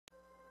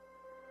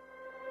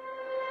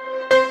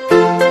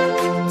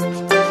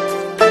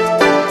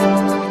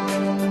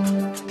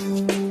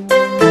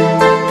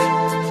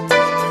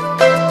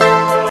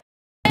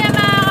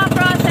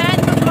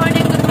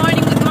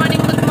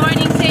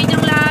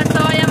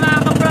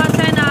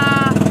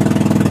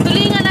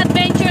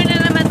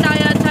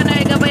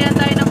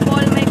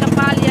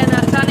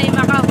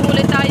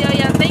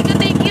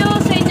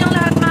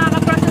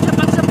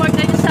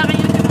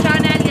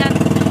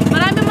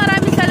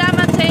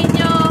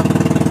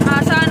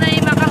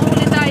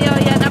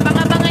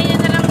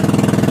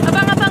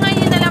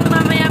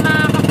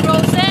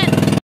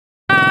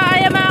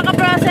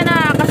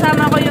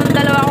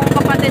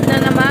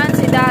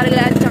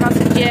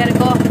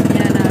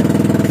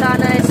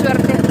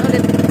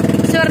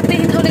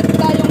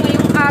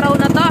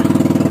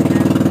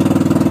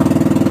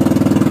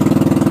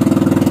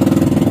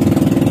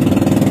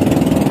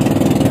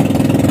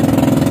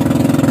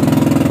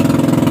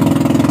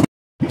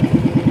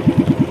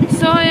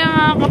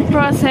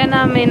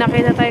may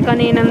nakita tayo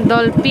kaninang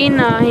dolphin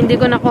na hindi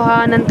ko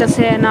nakuhanan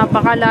kasi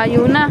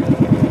napakalayo na.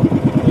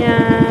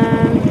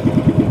 Yan.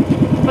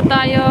 Po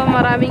tayo,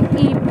 maraming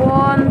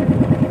ipon.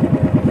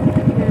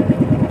 Yan.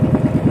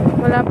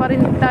 Wala pa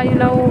rin tayo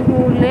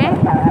nahuhuli.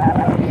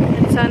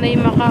 Sana'y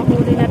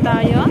makahuli na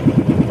tayo.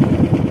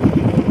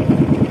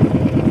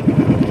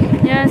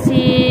 Yan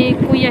si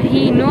Kuya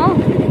Hino.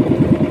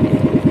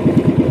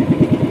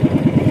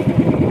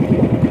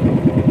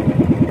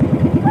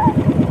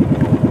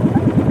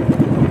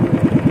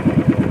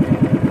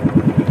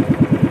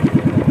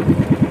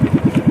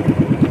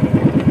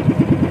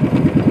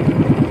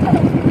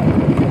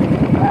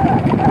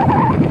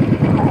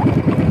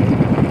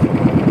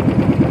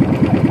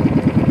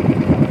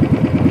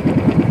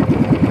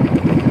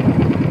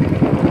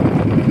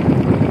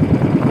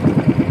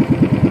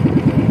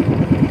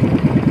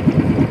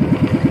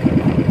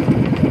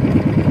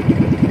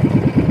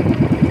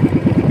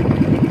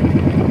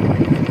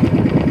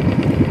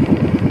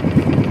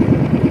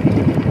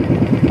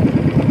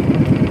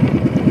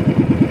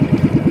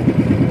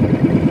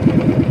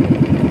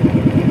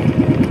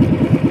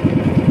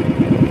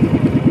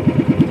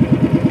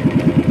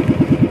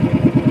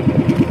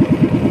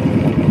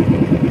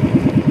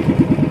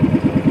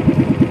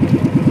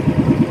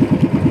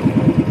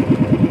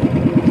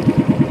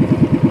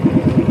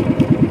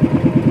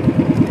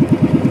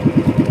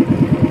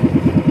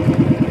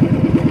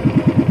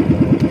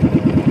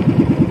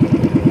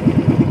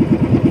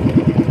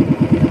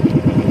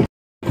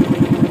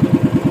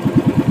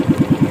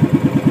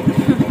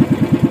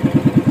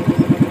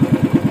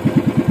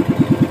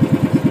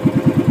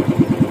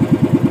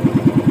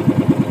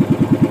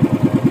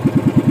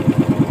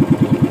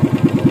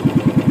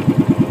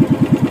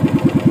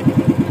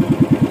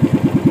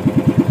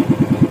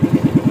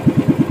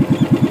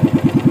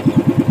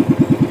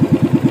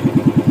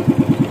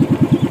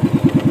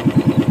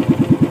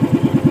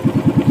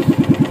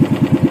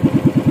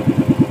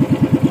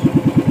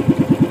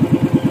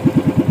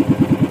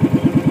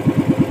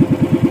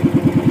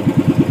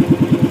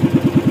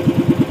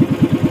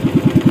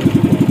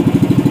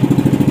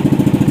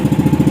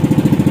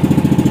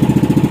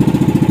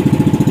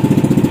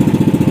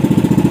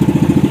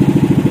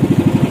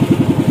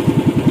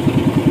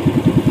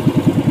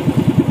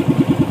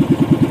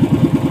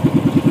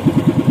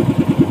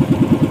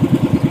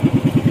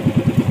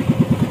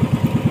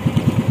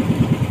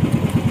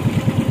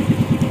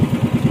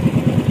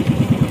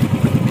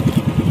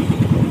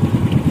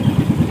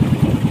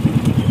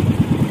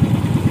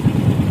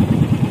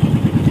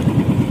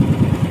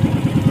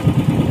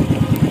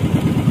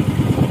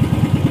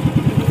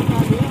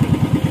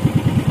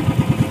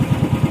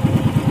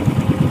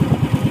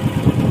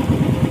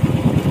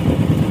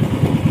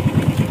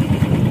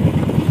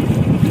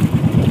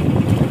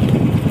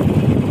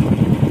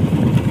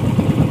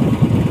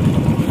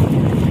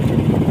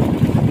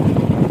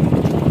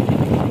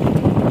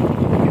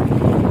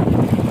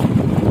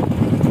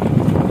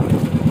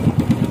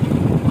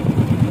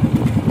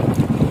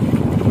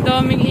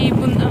 Daming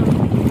ibon ah.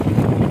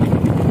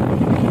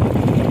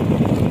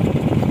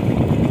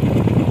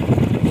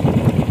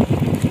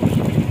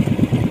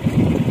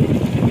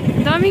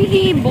 Daming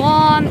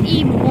ibon.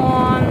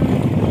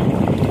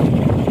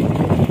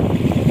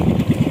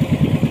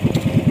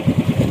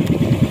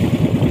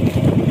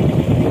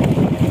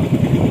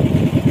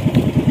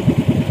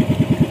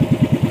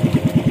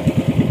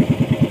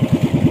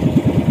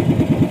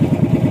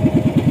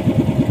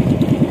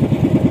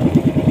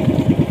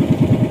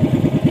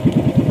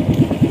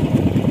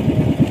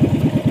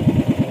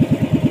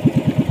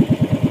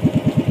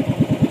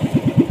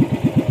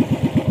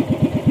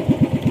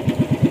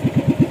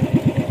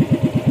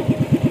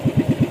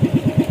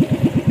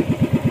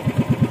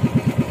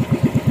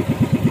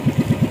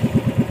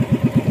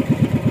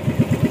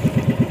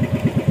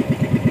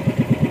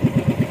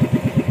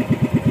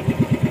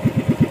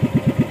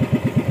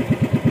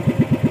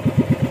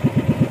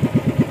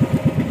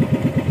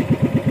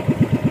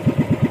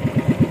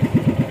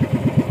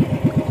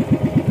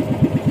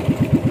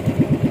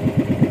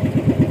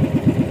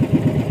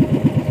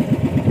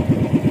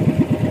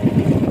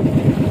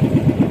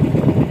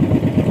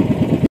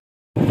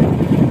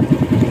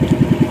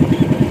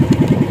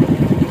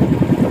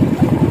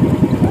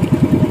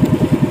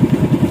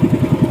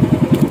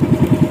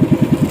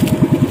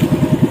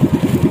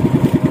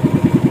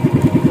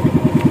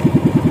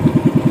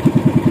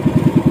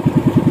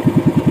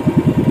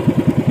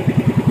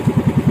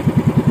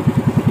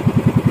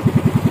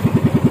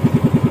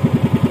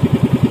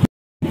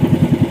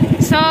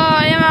 So,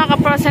 ayan mga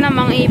kaprosa na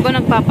mga ibon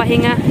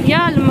nagpapahinga.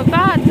 Yeah,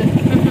 lumapad.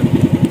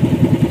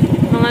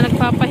 Mga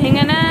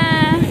nagpapahinga na.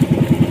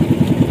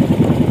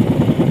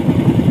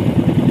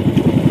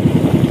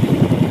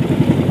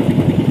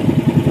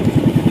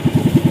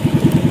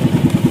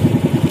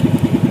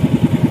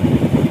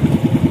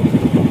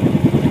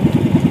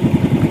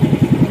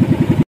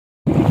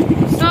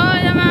 So,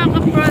 ayan mga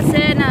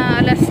kaprosa na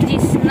alas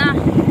 10 na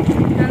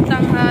ng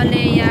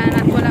tanghali yan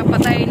at wala pa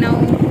tayo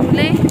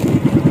nahuhuli.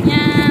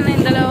 Yan,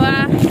 yung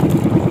dalawa.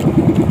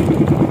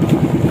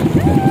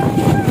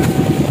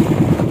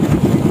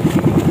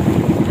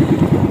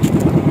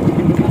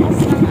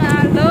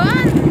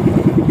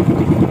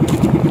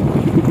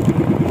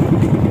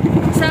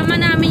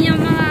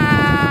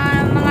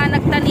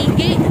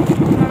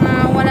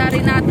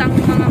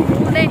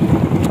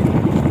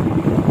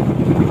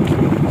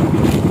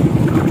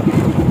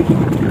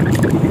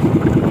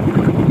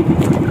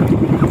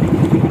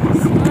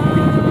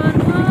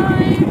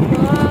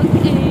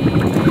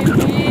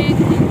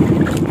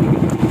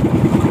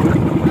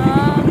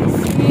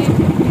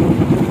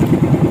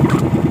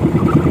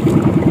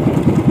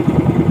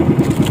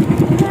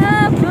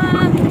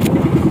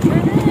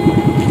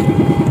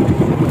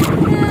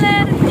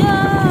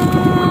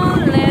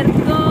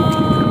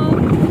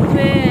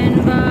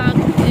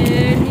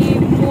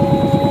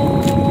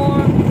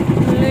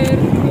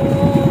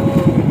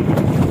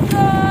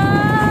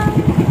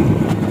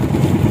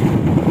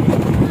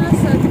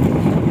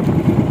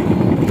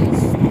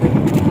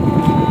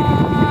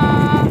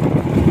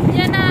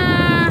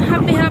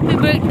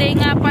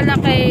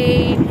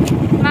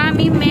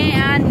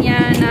 pamimian.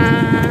 Yan,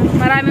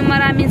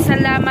 maraming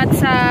salamat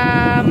sa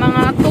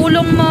mga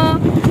tulong mo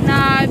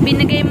na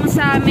binigay mo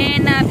sa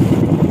amin at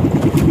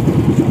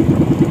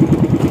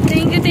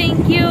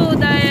thank you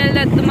dahil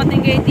dumating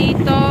kayo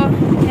dito.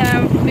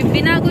 Yan,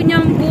 binago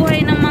niyo ang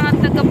buhay ng mga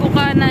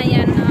taga-Bukana.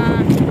 Yan,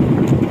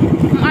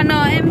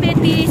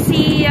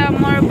 MBTC,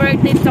 more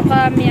birthday to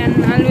come.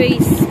 Yan,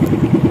 always.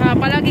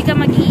 Palagi ka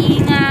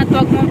mag-iingat,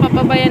 huwag mong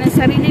papabayaan ang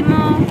sarili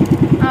mo.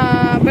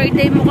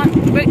 Birthday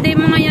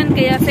mo ngayon,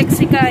 kaya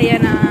sexy ka.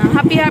 Yan,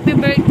 happy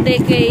birthday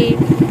kay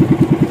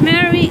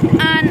Mary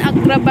Ann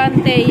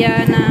Agrabante.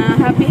 Yan,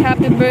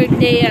 happy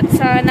birthday at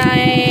sana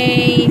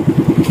ay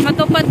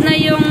matupad na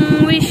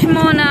yung wish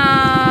mo na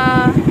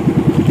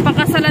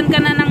pakasalan ka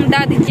na ng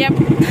Daddy Jeff.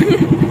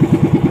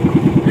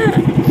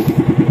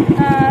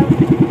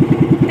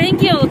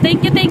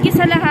 Thank you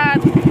sa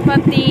lahat.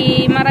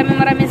 Pati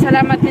maraming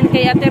salamat din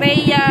kay Ate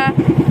Rhea.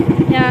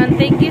 Yan,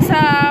 thank you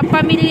sa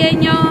pamilya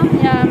nyo.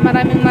 Yan,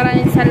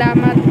 maraming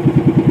salamat.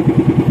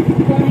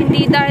 Kung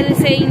hindi dahil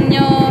sa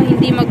inyo,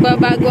 hindi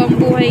magbabago ang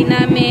buhay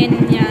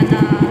namin. Yan,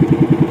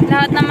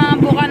 lahat ng mga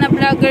Bukana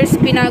vloggers,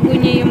 binago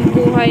niya yung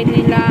buhay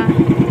nila.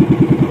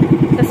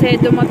 Kasi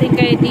dumating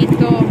kayo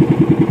dito.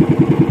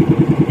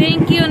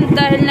 Thank you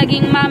dahil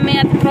naging mami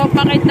at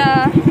tropa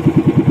kita.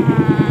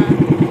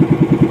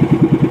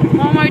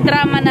 No more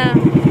drama na.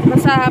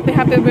 Basta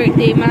happy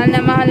birthday. Mahal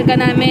na mahal ka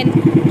namin.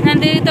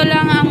 Nandito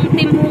lang ang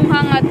Team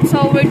Hunghang at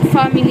Soward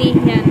family.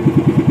 Yan.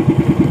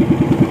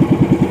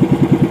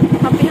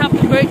 Happy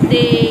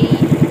birthday.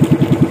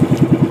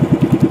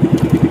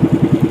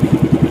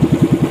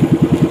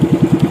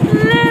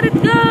 Let it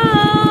go.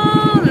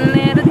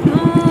 Let it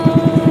go.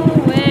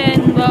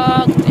 When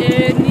back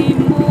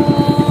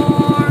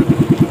anymore.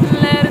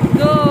 Let it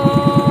go.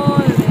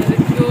 Let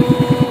it go.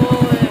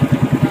 When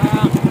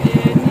back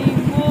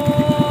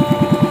anymore.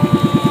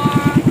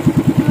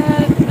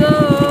 Let it go.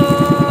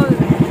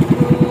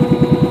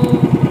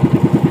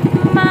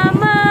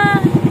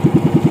 Mama,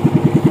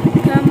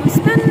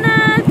 kamusta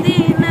na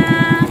din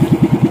na?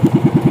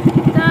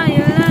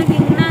 Tayo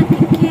laging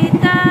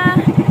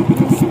nakikita.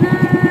 Miss na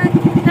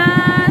kita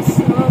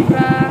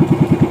sobra.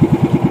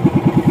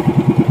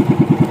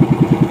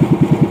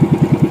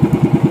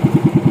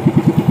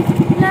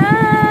 La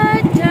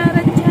chara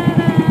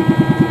chara,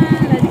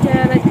 la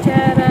chara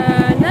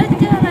chara, la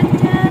chara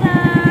chara,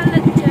 la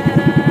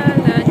chara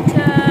la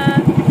cha.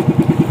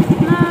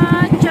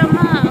 Nacha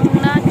mang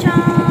nacha.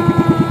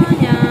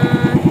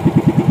 Yan.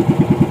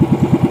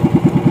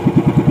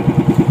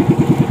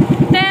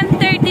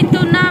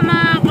 10:32 na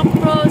mga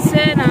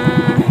ka-frozen.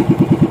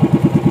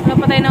 Wala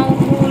pa tayo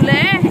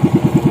nahuhuli.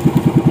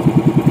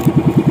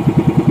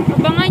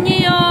 Abangan nyo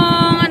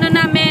yung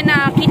namin,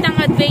 kitang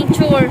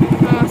adventure.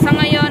 Sa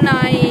ngayon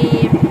ay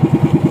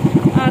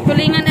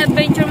tulingan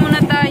adventure muna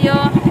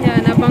tayo.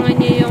 Yan, abangan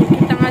nyo yung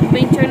kitang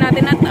adventure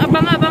natin. At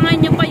abangan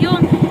nyo pa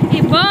yung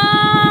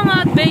ibang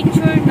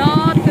adventure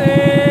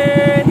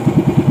natin.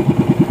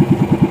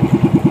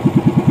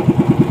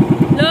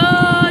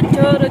 La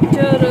chara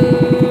chara,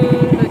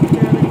 la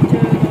chara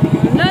chara,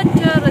 la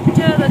chara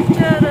chara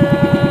chara,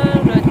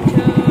 la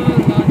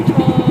chara cha.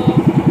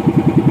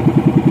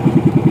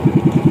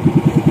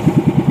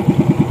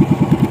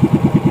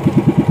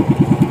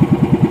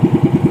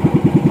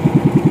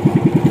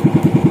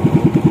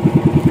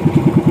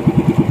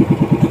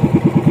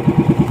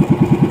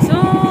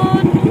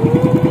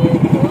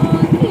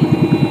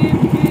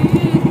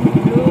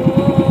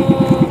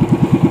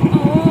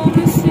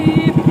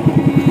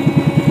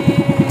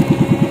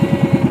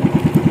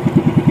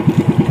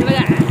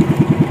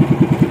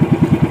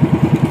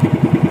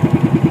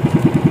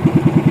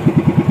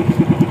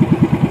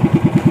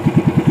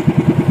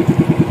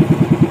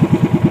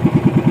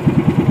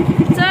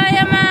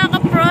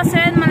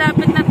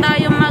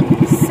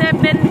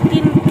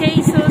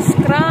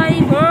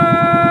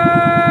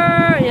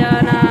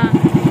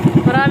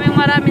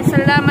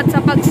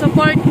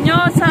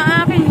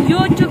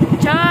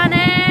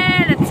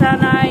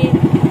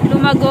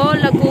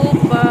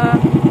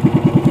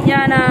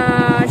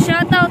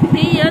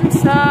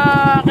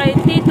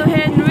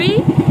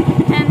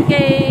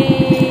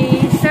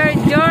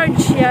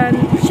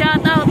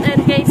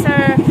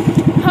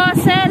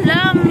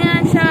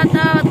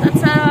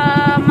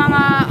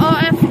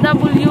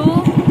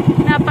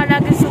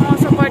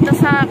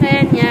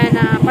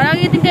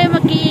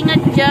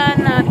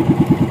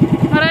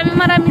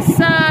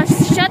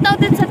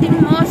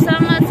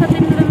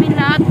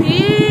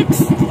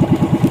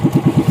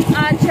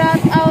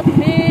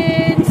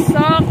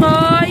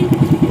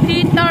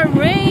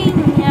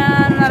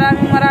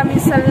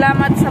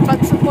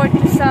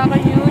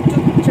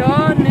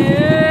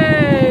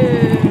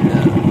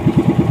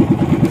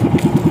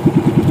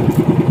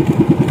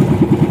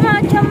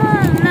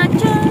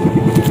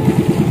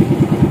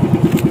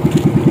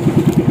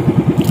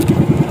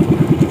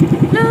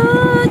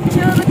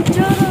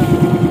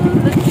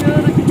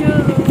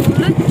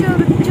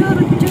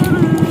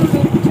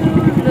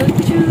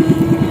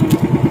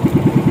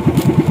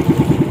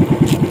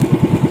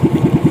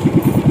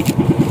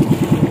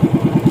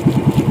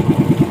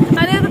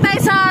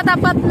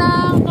 tapat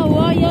ng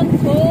kawayan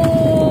ko.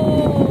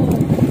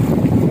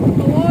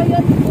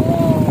 Kawayan ko.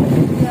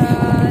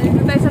 Yan.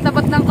 Dito tayo sa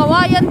tapat ng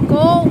kawayan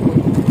ko.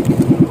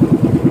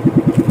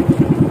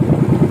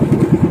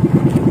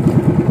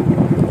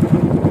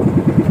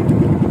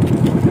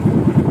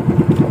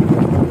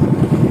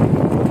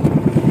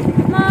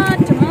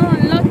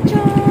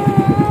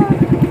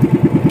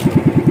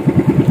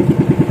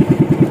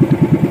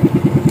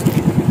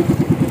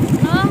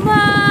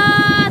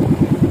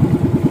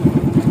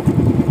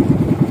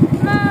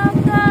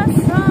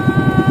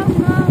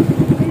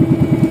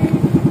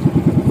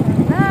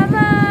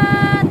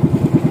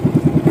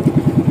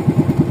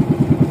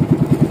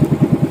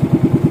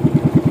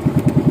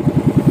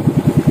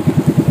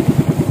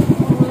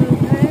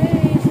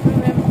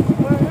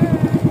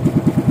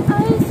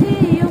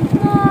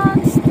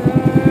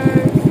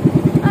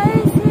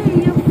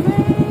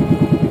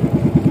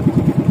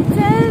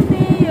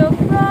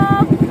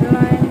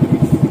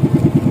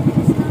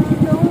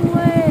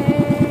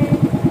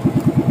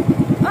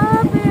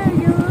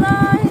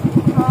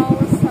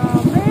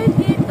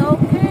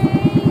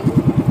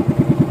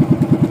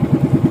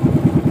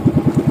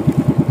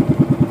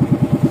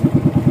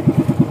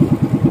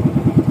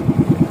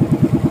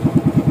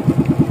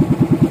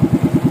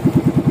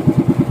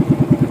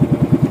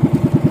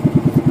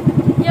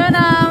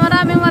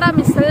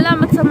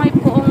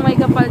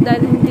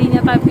 Dahil hindi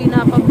niya tayo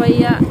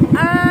pinapabaya.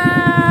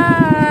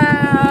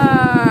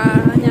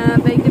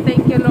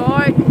 Thank you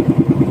Lord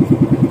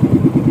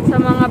sa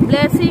mga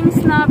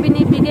blessings na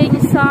binibigay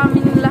niya sa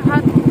amin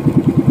lahat.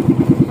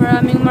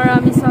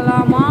 Maraming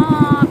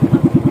salamat.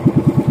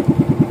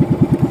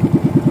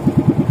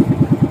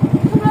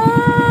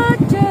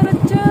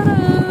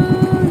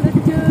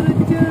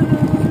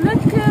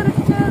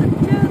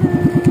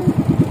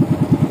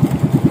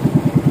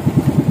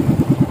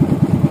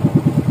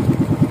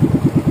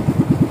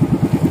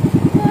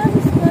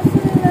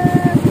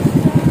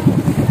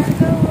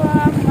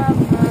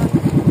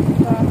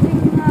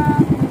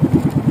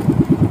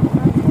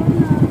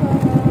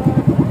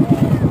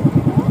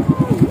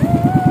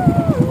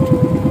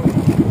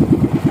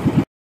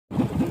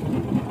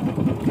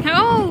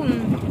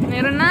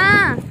 Meron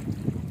na.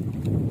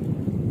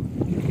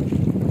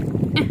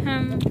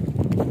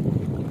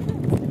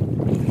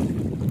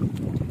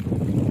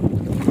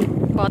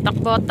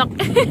 Botak.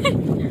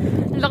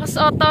 Lakas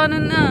ata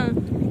nun na.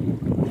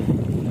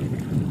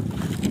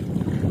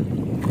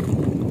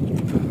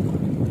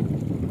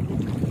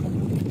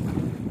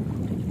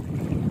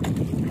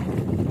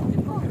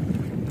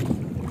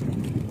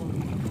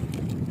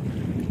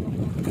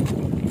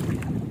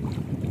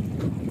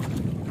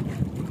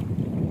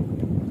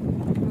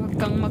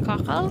 Kang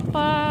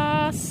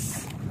makakalpas.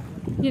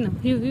 Yun o.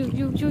 Yun.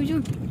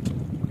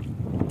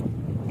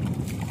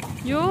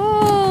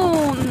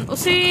 Yun.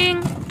 Using.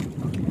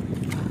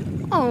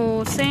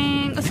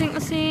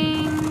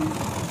 Using.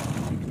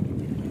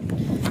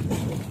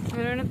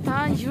 Meron na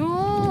tayo.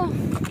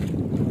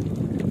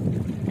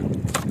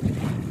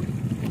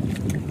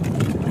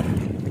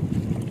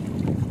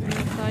 Meron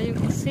na tayong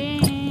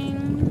using.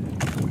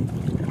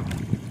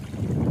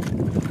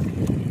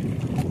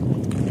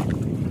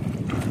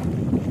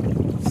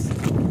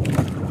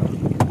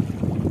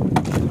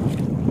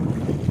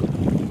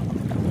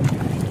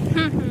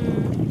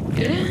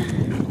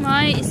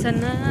 May isa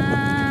na.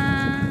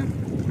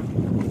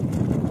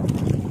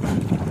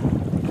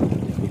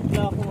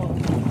 Butla ako.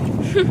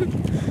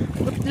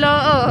 Butla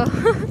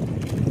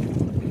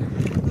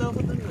Butla ako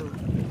dun na.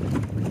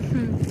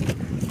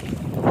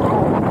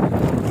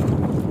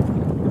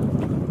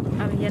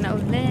 Yan na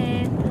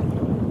ulit.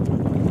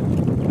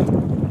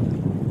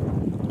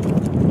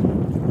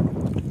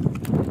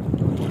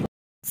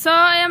 So,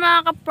 ayan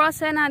mga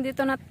kaprose,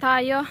 nandito na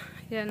tayo.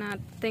 Yan na.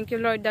 Thank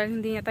you Lord dahil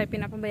hindi niya tayo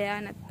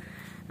pinapabayaan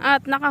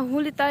at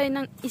nakahuli tayo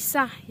ng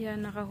isa.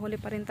 Yan, nakahuli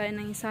pa rin tayo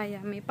ng isa.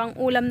 Yan, may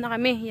pang-ulam na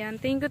kami.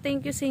 Yan, thank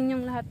you sa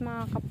inyong lahat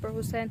mga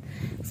kaprosen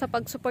sa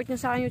pag-support nyo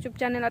sa aking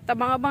YouTube channel. At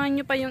abang-abangan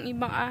nyo pa yung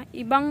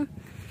ibang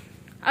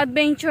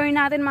adventure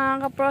natin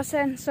mga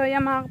kaprosen. So,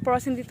 yan mga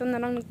kaprosen, dito na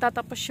lang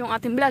nagtatapos yung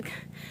ating vlog.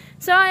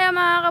 So, yan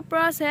mga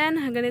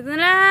kaprosen, ganito na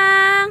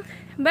lang.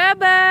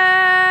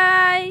 Bye-bye!